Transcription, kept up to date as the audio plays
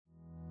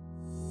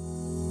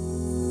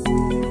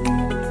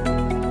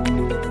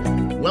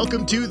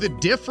Welcome to The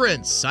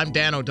Difference. I'm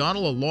Dan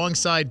O'Donnell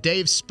alongside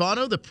Dave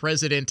Spano, the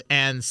president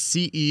and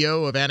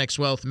CEO of Annex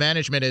Wealth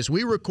Management. As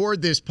we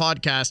record this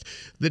podcast,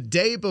 the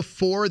day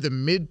before the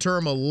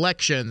midterm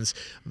elections,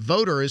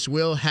 voters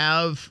will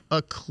have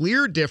a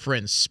clear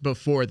difference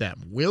before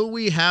them. Will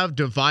we have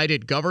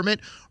divided government?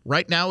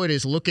 Right now, it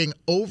is looking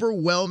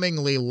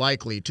overwhelmingly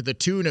likely, to the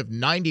tune of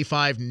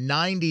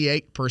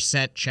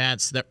 98%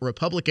 chance that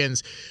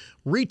Republicans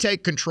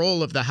retake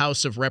control of the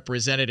House of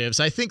Representatives.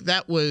 I think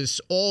that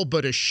was all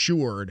but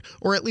assured,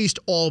 or at least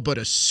all but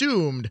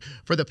assumed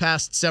for the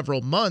past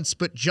several months.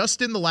 But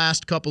just in the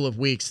last couple of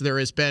weeks, there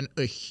has been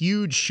a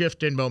huge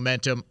shift in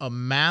momentum, a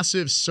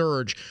massive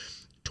surge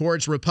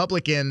towards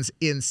Republicans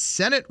in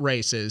Senate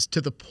races,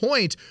 to the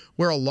point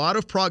where a lot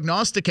of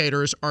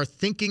prognosticators are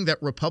thinking that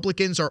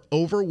Republicans are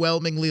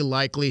overwhelmingly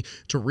likely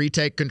to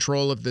retake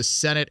control of the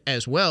Senate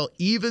as well,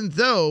 even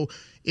though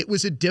it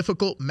was a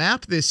difficult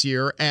map this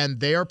year,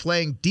 and they are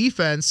playing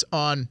defense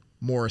on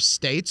more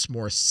states,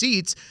 more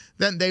seats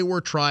than they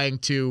were trying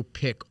to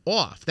pick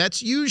off.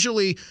 That's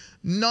usually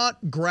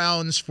not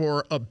grounds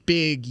for a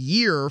big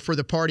year for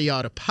the party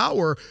out of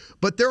power,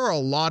 but there are a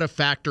lot of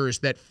factors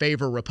that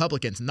favor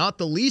Republicans, not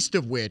the least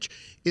of which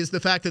is the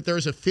fact that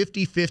there's a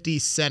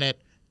 50-50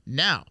 Senate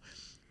now.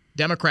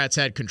 Democrats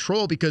had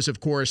control because, of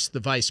course, the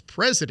vice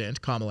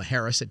president, Kamala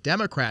Harris, a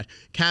Democrat,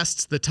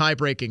 casts the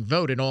tie-breaking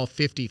vote in all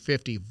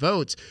 50-50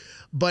 votes.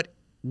 But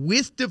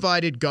with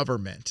divided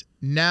government,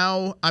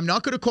 now I'm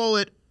not going to call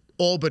it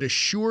all but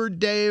assured,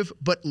 Dave,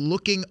 but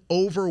looking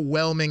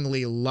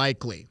overwhelmingly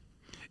likely.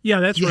 Yeah,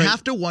 that's right. You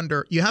have to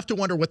wonder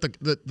what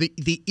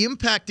the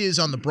impact is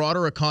on the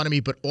broader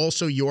economy, but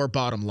also your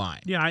bottom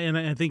line. Yeah, and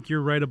I think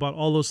you're right about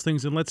all those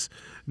things. And let's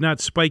not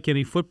spike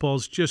any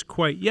footballs just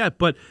quite yet.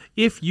 But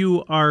if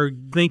you are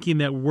thinking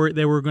that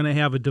we're going to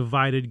have a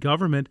divided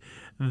government,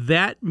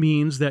 that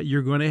means that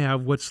you're going to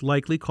have what's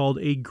likely called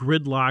a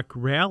gridlock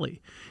rally.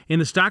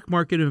 And the stock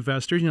market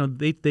investors,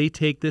 they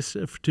take this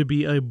to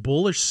be a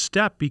bullish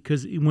step,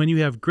 because when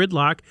you have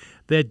gridlock,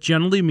 that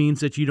generally means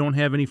that you don't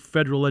have any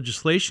federal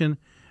legislation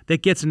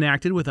that gets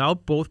enacted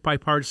without both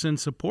bipartisan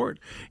support.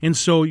 And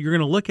so you're going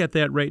to look at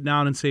that right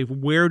now and say,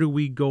 where do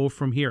we go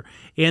from here?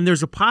 And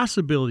there's a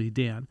possibility,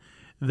 Dan,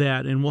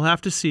 that, and we'll have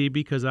to see,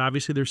 because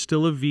obviously there's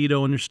still a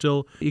veto and there's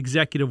still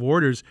executive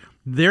orders.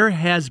 There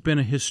has been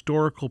a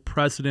historical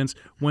precedence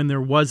when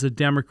there was a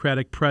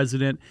Democratic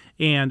president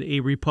and a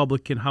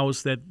Republican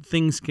House that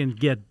things can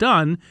get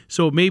done.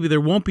 So maybe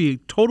there won't be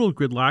total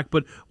gridlock,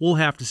 but we'll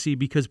have to see,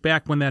 because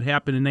back when that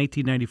happened in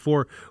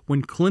 1994,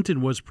 when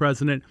Clinton was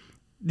president,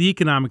 the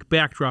economic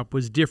backdrop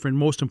was different.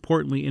 Most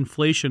importantly,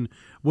 inflation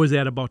was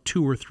at about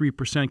 2 or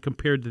 3%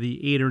 compared to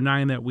the 8 or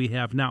 9 that we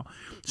have now.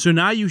 So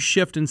now you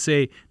shift and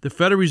say the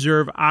Federal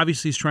Reserve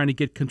obviously is trying to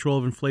get control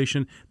of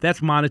inflation.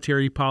 That's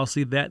monetary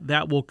policy.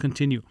 That will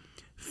continue.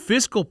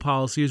 Fiscal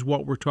policy is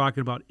what we're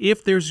talking about.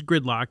 If there's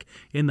gridlock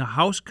and the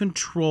House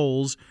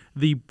controls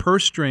the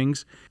purse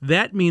strings,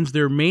 that means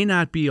there may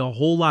not be a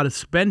whole lot of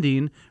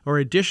spending or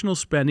additional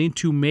spending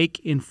to make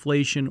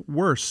inflation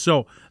worse.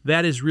 So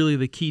that is really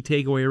the key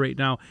takeaway right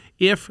now.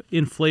 If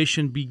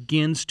inflation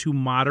begins to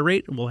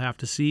moderate, we'll have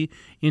to see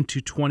into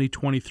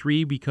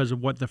 2023 because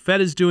of what the Fed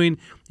is doing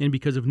and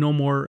because of no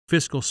more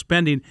fiscal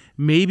spending,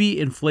 maybe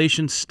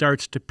inflation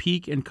starts to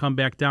peak and come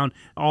back down.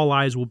 All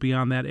eyes will be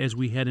on that as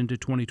we head into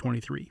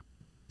 2023.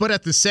 But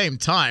at the same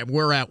time,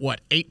 we're at,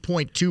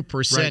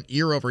 8.2%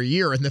 year over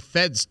year, and the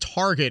Fed's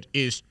target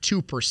is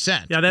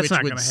 2%. Yeah, that's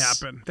not going to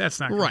happen. That's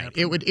not going to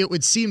happen. It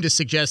would seem to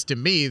suggest to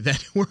me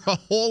that we're a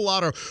whole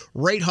lot of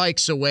rate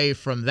hikes away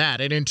from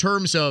that. And in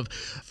terms of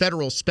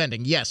federal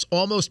spending, yes,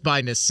 almost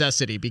by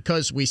necessity,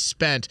 because we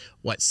spent,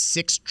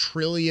 $6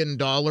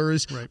 trillion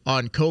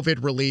on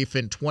COVID relief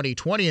in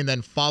 2020, and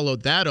then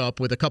followed that up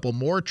with a couple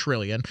more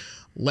trillion,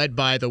 led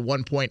by the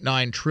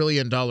 $1.9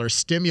 trillion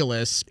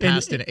stimulus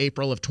passed in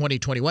April of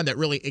 2021 that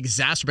really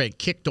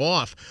kicked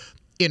off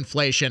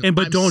inflation.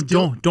 But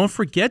don't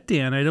forget,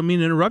 Dan, I don't mean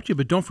to interrupt you,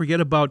 but don't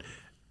forget about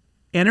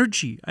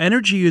energy.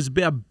 Energy is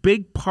a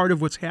big part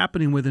of what's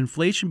happening with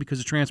inflation because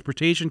of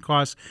transportation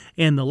costs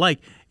and the like.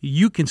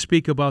 You can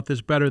speak about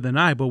this better than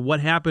I, but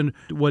what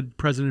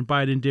President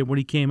Biden did when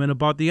he came in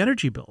about the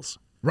energy bills?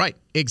 Right,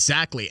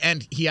 exactly.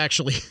 And he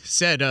actually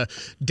said a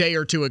day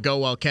or two ago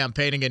while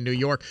campaigning in New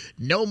York,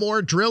 no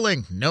more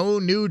drilling, no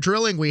new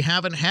drilling. We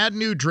haven't had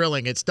new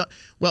drilling. It's done.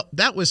 Well,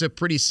 that was a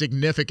pretty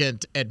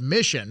significant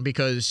admission,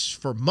 because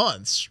for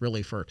months,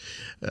 really for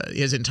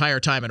his entire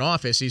time in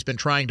office, he's been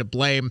trying to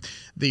blame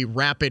the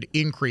rapid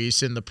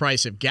increase in the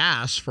price of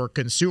gas for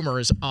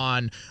consumers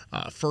on,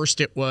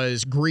 first it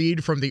was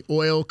greed from the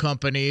oil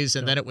companies,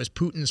 and then it was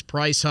Putin's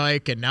price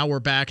hike, and now we're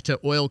back to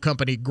oil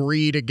company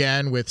greed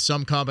again with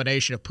some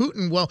combination of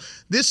Putin. Well,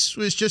 this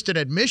was just an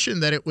admission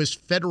that it was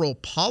federal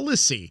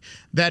policy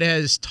that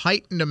has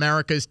tightened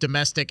America's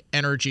domestic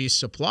energy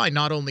supply.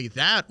 Not only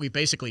that, we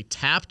basically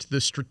tapped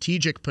the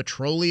strategic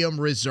petroleum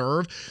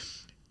reserve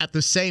at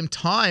the same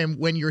time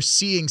when you're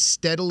seeing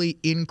steadily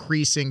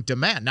increasing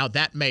demand. Now,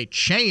 that may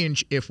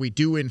change if we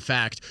do, in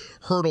fact,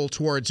 hurtle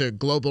towards a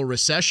global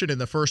recession in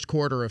the first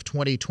quarter of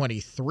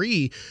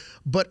 2023.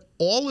 But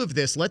all of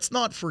this, let's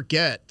not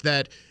forget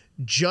that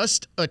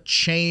just a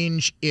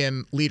change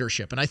in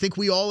leadership. And I think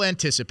we all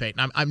anticipate,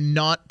 and I'm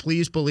not,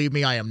 please believe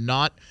me, I am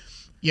not,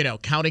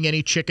 counting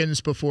any chickens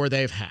before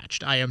they've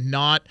hatched. I am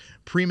not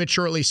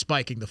prematurely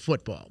spiking the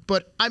football.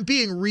 But I'm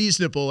being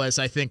reasonable as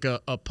I think a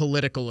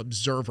political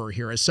observer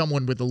here, as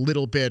someone with a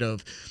little bit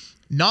of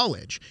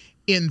knowledge,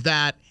 in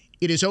that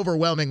it is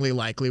overwhelmingly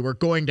likely we're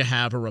going to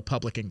have a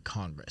Republican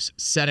Congress,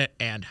 Senate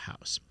and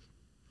House.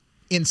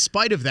 In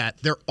spite of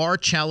that, there are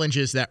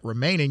challenges that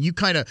remain, and you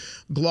kind of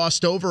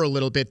glossed over a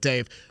little bit,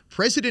 Dave.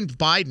 President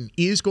Biden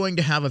is going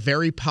to have a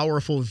very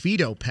powerful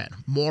veto pen.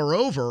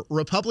 Moreover,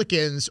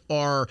 Republicans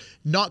are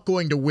not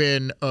going to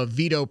win a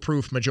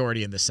veto-proof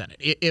majority in the Senate.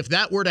 If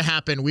that were to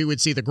happen, we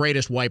would see the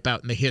greatest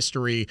wipeout in the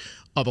history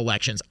of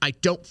elections. I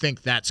don't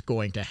think that's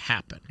going to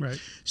happen. Right.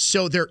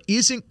 So there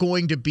isn't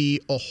going to be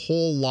a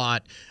whole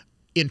lot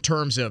in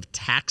terms of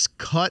tax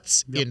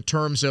cuts, in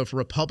terms of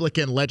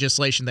Republican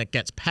legislation that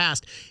gets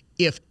passed,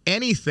 if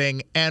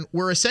anything, and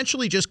we're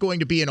essentially just going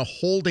to be in a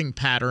holding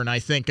pattern, I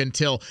think,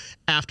 until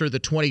after the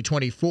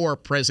 2024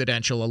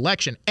 presidential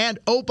election. And,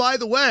 oh, by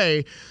the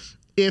way,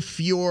 if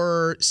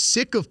you're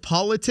sick of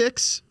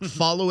politics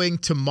following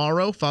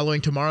tomorrow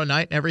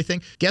night and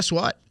everything, guess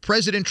what?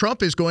 President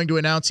Trump is going to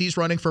announce he's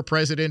running for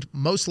president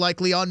most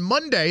likely on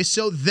Monday.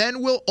 So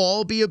then we'll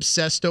all be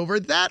obsessed over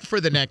that for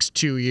the next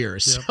 2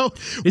 years. Yep.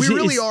 So we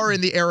really are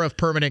in the era of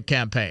permanent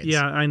campaigns.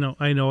 Yeah, I know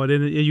it.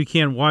 And you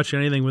can't watch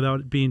anything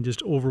without being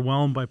just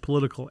overwhelmed by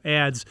political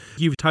ads.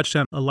 You've touched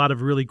on a lot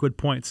of really good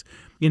points.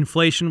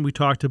 Inflation, we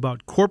talked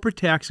about. Corporate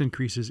tax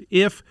increases.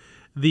 If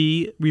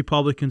the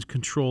Republicans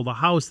control the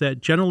House,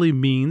 that generally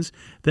means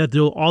that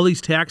all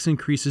these tax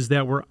increases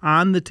that were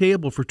on the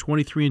table for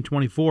 23 and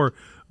 24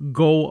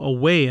 go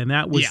away. And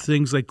that was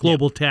things like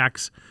global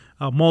tax,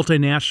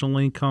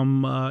 multinational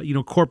income,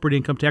 corporate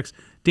income tax.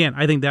 Dan,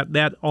 I think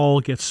that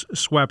all gets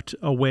swept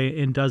away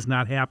and does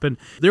not happen.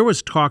 There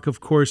was talk, of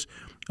course,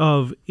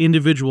 of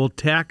individual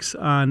tax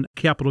on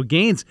capital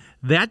gains,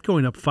 that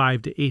going up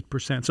 5 to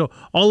 8%. So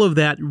all of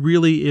that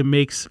really, it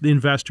makes the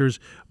investors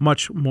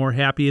much more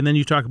happy. And then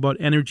you talk about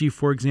energy,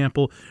 for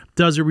example.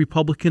 Does a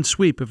Republican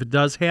sweep, if it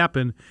does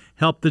happen,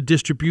 help the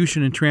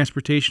distribution and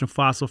transportation of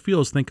fossil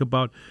fuels? Think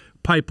about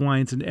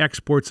pipelines and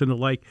exports and the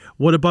like.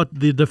 What about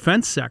the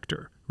defense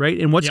sector? Right?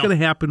 And what's going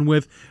to happen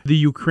with the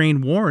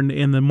Ukraine war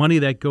and the money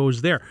that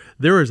goes there?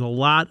 There is a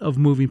lot of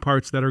moving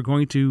parts that are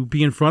going to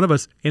be in front of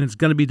us, and it's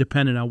going to be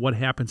dependent on what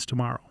happens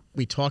tomorrow.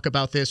 We talk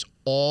about this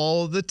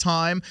all the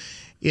time.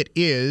 It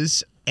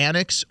is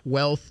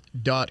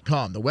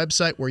annexwealth.com, the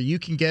website where you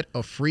can get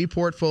a free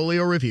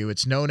portfolio review.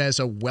 It's known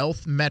as a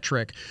wealth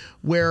metric,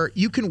 where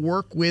you can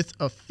work with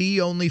a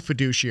fee-only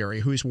fiduciary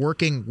who's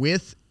working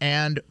with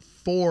and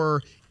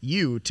for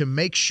you to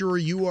make sure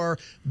you are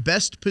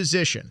best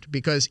positioned,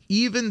 because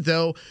even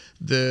though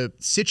the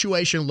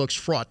situation looks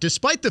fraught,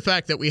 despite the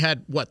fact that we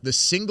had the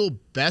single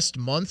best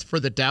month for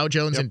the Dow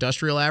Jones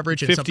Industrial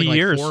Average in something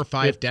like 4 or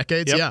 5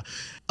 decades.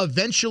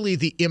 Eventually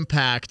the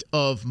impact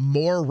of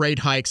more rate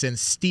hikes and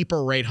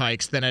steeper rate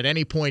hikes than at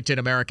any point in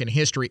American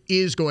history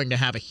is going to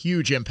have a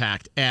huge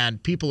impact,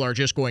 and people are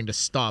just going to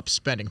stop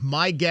spending.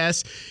 My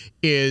guess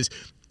is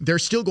they're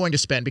still going to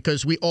spend,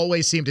 because we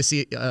always seem to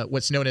see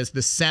what's known as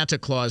the Santa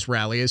Claus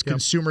rally as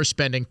consumer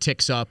spending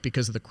ticks up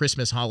because of the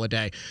Christmas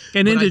holiday.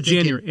 And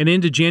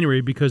into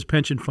January because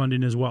pension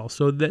funding as well.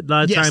 So that a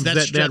lot of times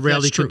that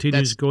rally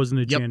continues, goes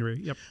into January.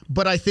 Yep.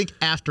 But I think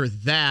after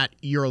that,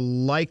 you're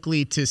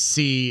likely to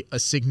see a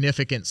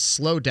significant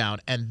slowdown.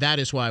 And that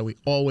is why we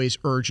always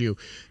urge you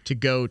to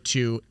go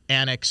to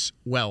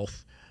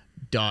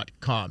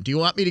annexwealth.com. Do you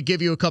want me to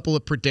give you a couple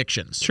of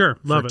predictions? Sure.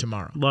 For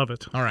tomorrow? Love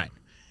it. All right.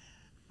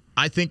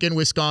 I think in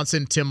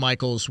Wisconsin, Tim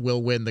Michels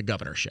will win the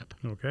governorship.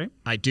 Okay.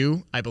 I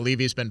do. I believe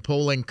he's been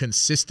polling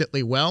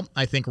consistently well.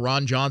 I think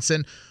Ron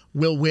Johnson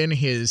will win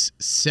his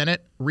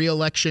Senate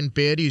re-election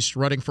bid. He's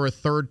running for a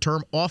third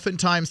term.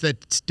 Oftentimes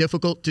that's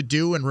difficult to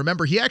do. And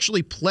remember, he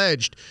actually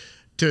pledged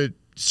to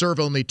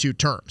serve only 2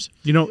 terms.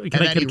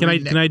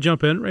 Can I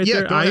jump in right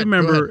there? Go ahead, I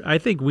remember, I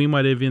think we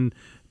might have even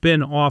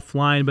been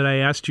offline, but I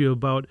asked you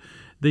about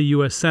the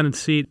U.S. Senate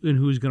seat and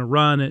who's going to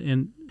run.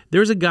 And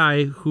there's a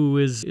guy who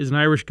is an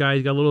Irish guy.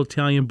 He's got a little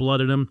Italian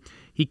blood in him.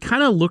 He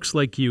kind of looks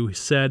like you. He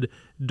said,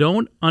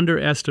 don't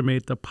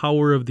underestimate the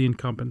power of the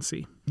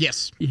incumbency.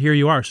 Yes. Here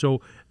you are. So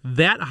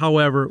that,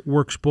 however,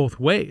 works both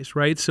ways,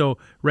 right? So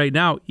right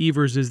now,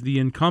 Evers is the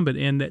incumbent,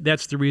 and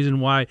that's the reason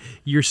why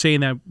you're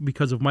saying that,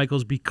 because of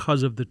Michels,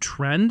 because of the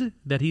trend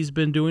that he's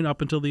been doing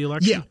up until the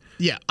election?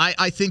 Yeah.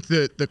 I think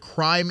the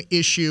crime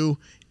issue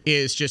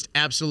is just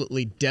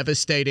absolutely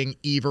devastating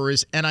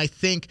Evers, and I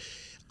think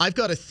I've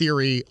got a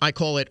theory. I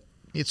call it,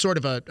 it's sort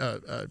of a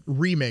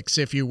remix,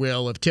 if you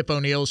will, of Tip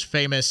O'Neill's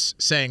famous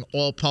saying,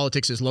 all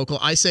politics is local.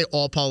 I say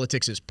all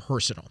politics is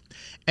personal.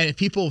 And if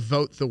people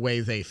vote the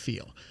way they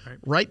feel.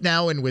 Right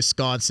now in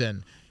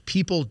Wisconsin,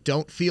 people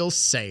don't feel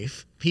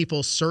safe.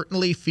 People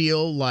certainly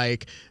feel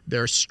like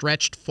they're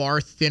stretched far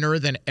thinner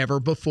than ever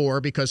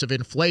before because of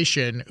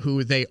inflation,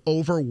 who they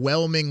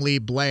overwhelmingly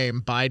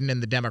blame Biden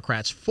and the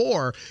Democrats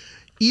for.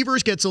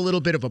 Evers gets a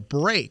little bit of a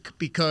break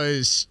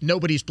because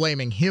nobody's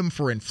blaming him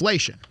for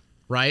inflation,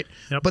 right?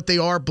 Yep. But they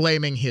are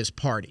blaming his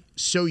party.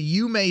 So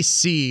you may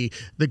see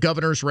the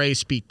governor's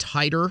race be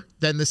tighter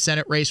than the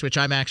Senate race, which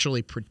I'm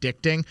actually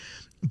predicting.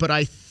 But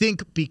I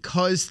think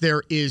because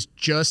there is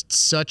just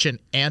such an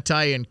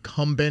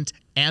anti-incumbent,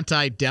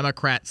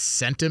 anti-Democrat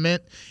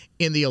sentiment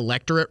in the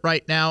electorate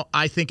right now,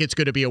 I think it's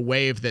going to be a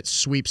wave that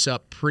sweeps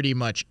up pretty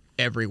much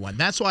everyone.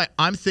 That's why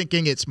I'm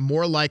thinking it's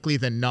more likely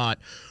than not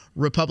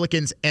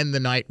Republicans end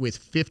the night with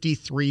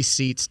 53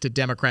 seats to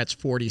Democrats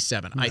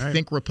 47. Right. I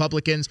think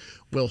Republicans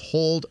will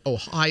hold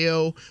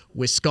Ohio,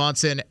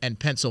 Wisconsin, and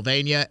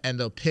Pennsylvania, and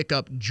they'll pick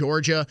up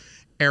Georgia,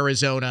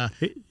 Arizona,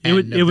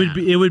 and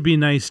Nevada. It would be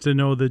nice to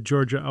know the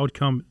Georgia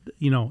outcome,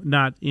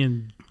 not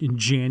in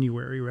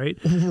January, right?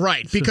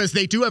 Right, because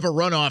they do have a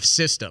runoff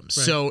system. Right.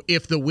 So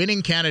if the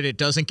winning candidate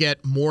doesn't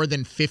get more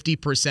than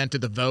 50% of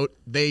the vote,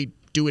 they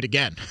do it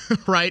again,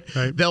 right?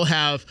 They'll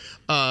have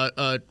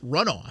a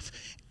runoff.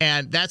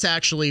 And that's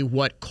actually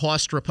what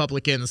cost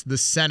Republicans the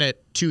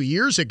Senate 2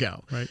 years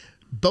ago. Right.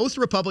 Both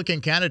Republican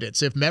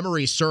candidates, if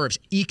memory serves,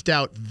 eked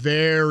out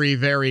very,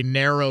 very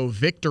narrow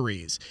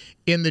victories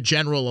in the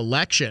general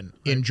election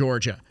in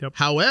Georgia. Yep.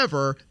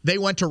 However, they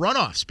went to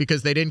runoffs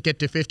because they didn't get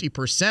to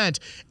 50%.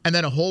 And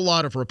then a whole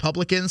lot of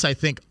Republicans, I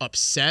think,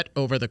 upset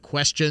over the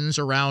questions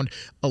around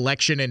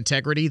election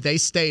integrity. They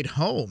stayed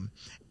home.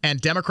 And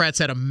Democrats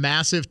had a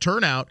massive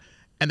turnout.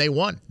 And they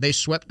won. They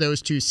swept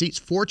those 2 seats.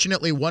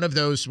 Fortunately, one of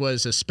those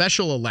was a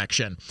special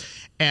election,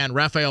 and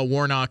Raphael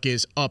Warnock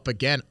is up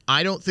again.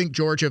 I don't think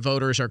Georgia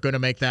voters are going to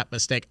make that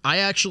mistake. I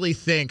actually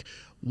think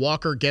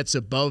Walker gets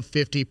above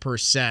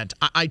 50%.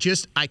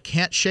 I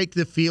can't shake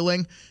the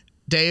feeling.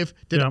 Dave?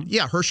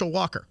 Herschel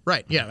Walker.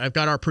 Right. Yeah, I've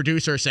got our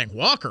producer saying,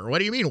 Walker? What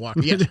do you mean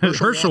Walker? Yes,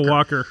 Herschel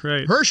Walker.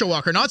 Right. Herschel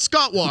Walker, not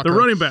Scott Walker. The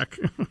running back.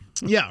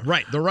 Yeah,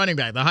 right. The running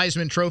back, the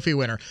Heisman Trophy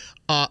winner.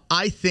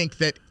 I think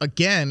that,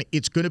 again,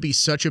 it's going to be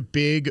such a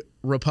big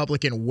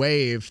Republican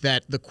wave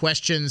that the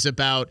questions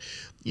about,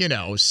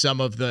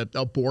 some of the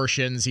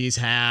abortions he's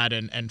had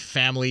and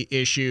family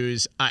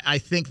issues, I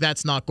think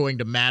that's not going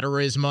to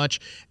matter as much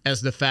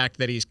as the fact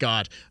that he's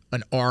got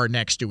an R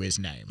next to his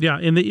name. Yeah,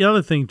 and the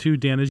other thing, too,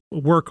 Dan, is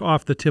work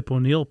off the Tip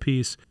O'Neill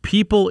piece.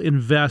 People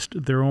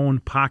invest their own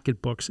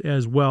pocketbooks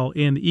as well,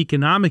 and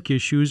economic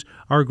issues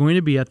are going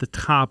to be at the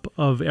top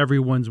of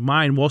everyone's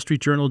mind. Wall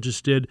Street Journal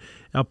just did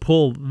a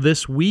poll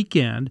this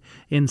weekend,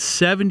 and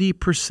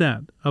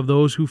 70% of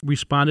those who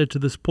responded to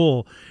this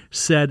poll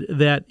said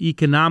that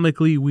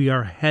economically we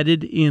are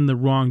headed in the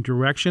wrong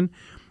direction.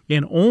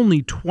 And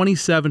only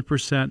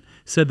 27%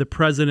 said the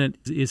president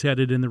is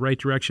headed in the right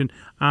direction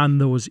on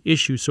those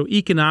issues. So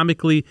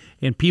economically,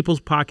 and people's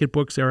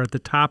pocketbooks are at the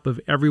top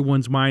of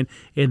everyone's mind,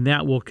 and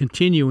that will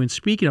continue. And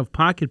speaking of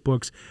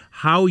pocketbooks,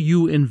 how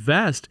you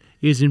invest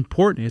is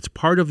important. It's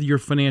part of your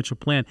financial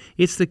plan.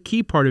 It's the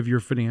key part of your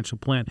financial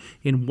plan.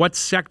 In what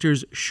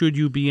sectors should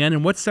you be in,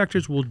 and what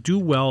sectors will do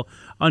well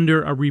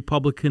under a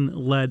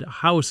Republican-led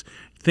House?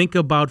 Think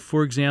about,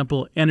 for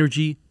example,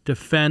 energy,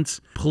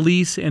 defense,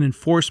 police and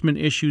enforcement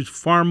issues,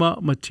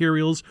 pharma,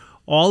 materials.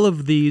 All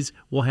of these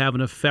will have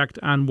an effect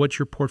on what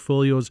your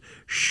portfolios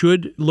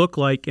should look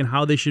like and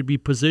how they should be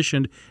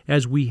positioned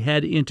as we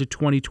head into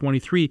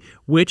 2023,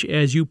 which,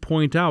 as you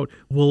point out,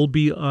 will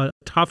be a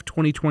tough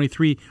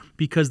 2023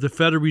 because the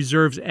Federal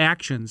Reserve's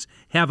actions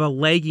have a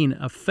lagging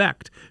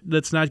effect.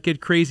 Let's not get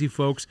crazy,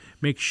 folks.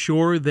 Make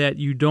sure that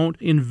you don't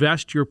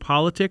invest your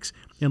politics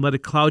and let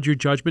it cloud your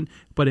judgment,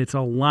 but it's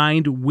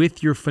aligned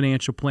with your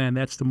financial plan.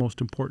 That's the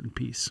most important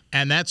piece.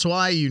 And that's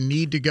why you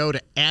need to go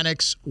to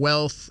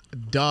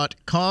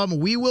annexwealth.com.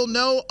 We will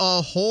know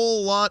a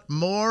whole lot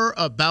more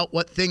about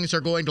what things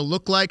are going to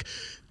look like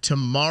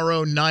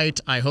tomorrow night.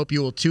 I hope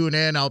you will tune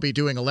in. I'll be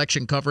doing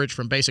election coverage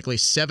from basically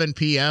 7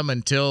 p.m.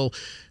 until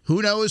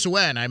who knows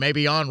when. I may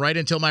be on right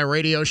until my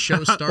radio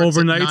show starts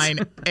overnight at 9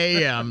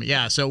 a.m.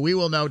 Yeah, so we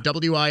will know.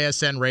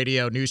 WISN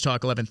Radio, News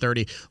Talk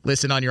 1130.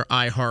 Listen on your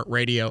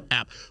iHeartRadio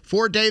app.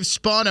 For Dave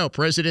Spano,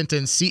 President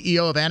and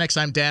CEO of Annex,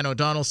 I'm Dan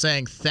O'Donnell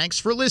saying thanks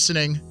for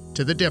listening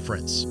to The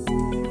Difference.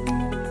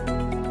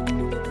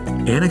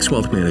 Annex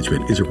Wealth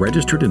Management is a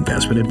registered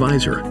investment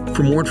advisor.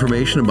 For more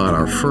information about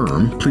our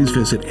firm, please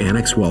visit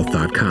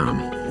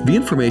annexwealth.com. The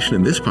information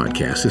in this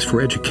podcast is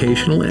for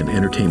educational and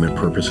entertainment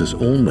purposes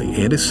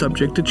only and is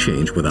subject to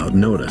change without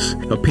notice.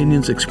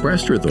 Opinions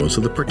expressed are those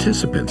of the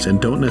participants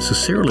and don't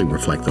necessarily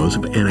reflect those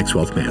of Annex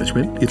Wealth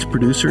Management, its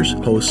producers,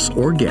 hosts,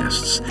 or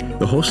guests.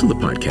 The host of the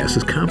podcast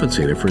is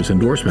compensated for his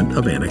endorsement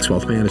of Annex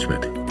Wealth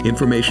Management.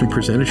 Information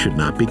presented should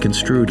not be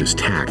construed as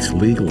tax,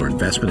 legal, or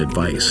investment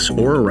advice,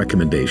 or a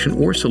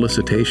recommendation or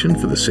solicitation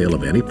for the sale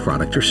of any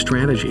product or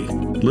strategy.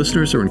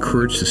 Listeners are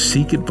encouraged to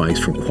seek advice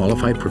from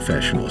qualified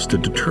professionals to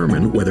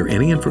determine whether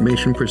any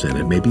information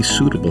presented may be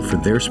suitable for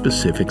their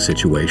specific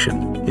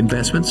situation.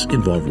 Investments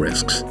involve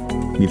risks.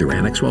 Neither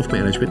Annex Wealth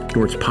Management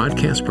nor its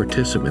podcast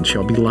participants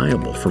shall be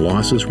liable for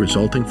losses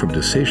resulting from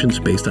decisions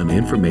based on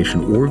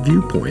information or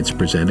viewpoints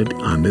presented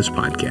on this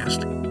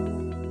podcast.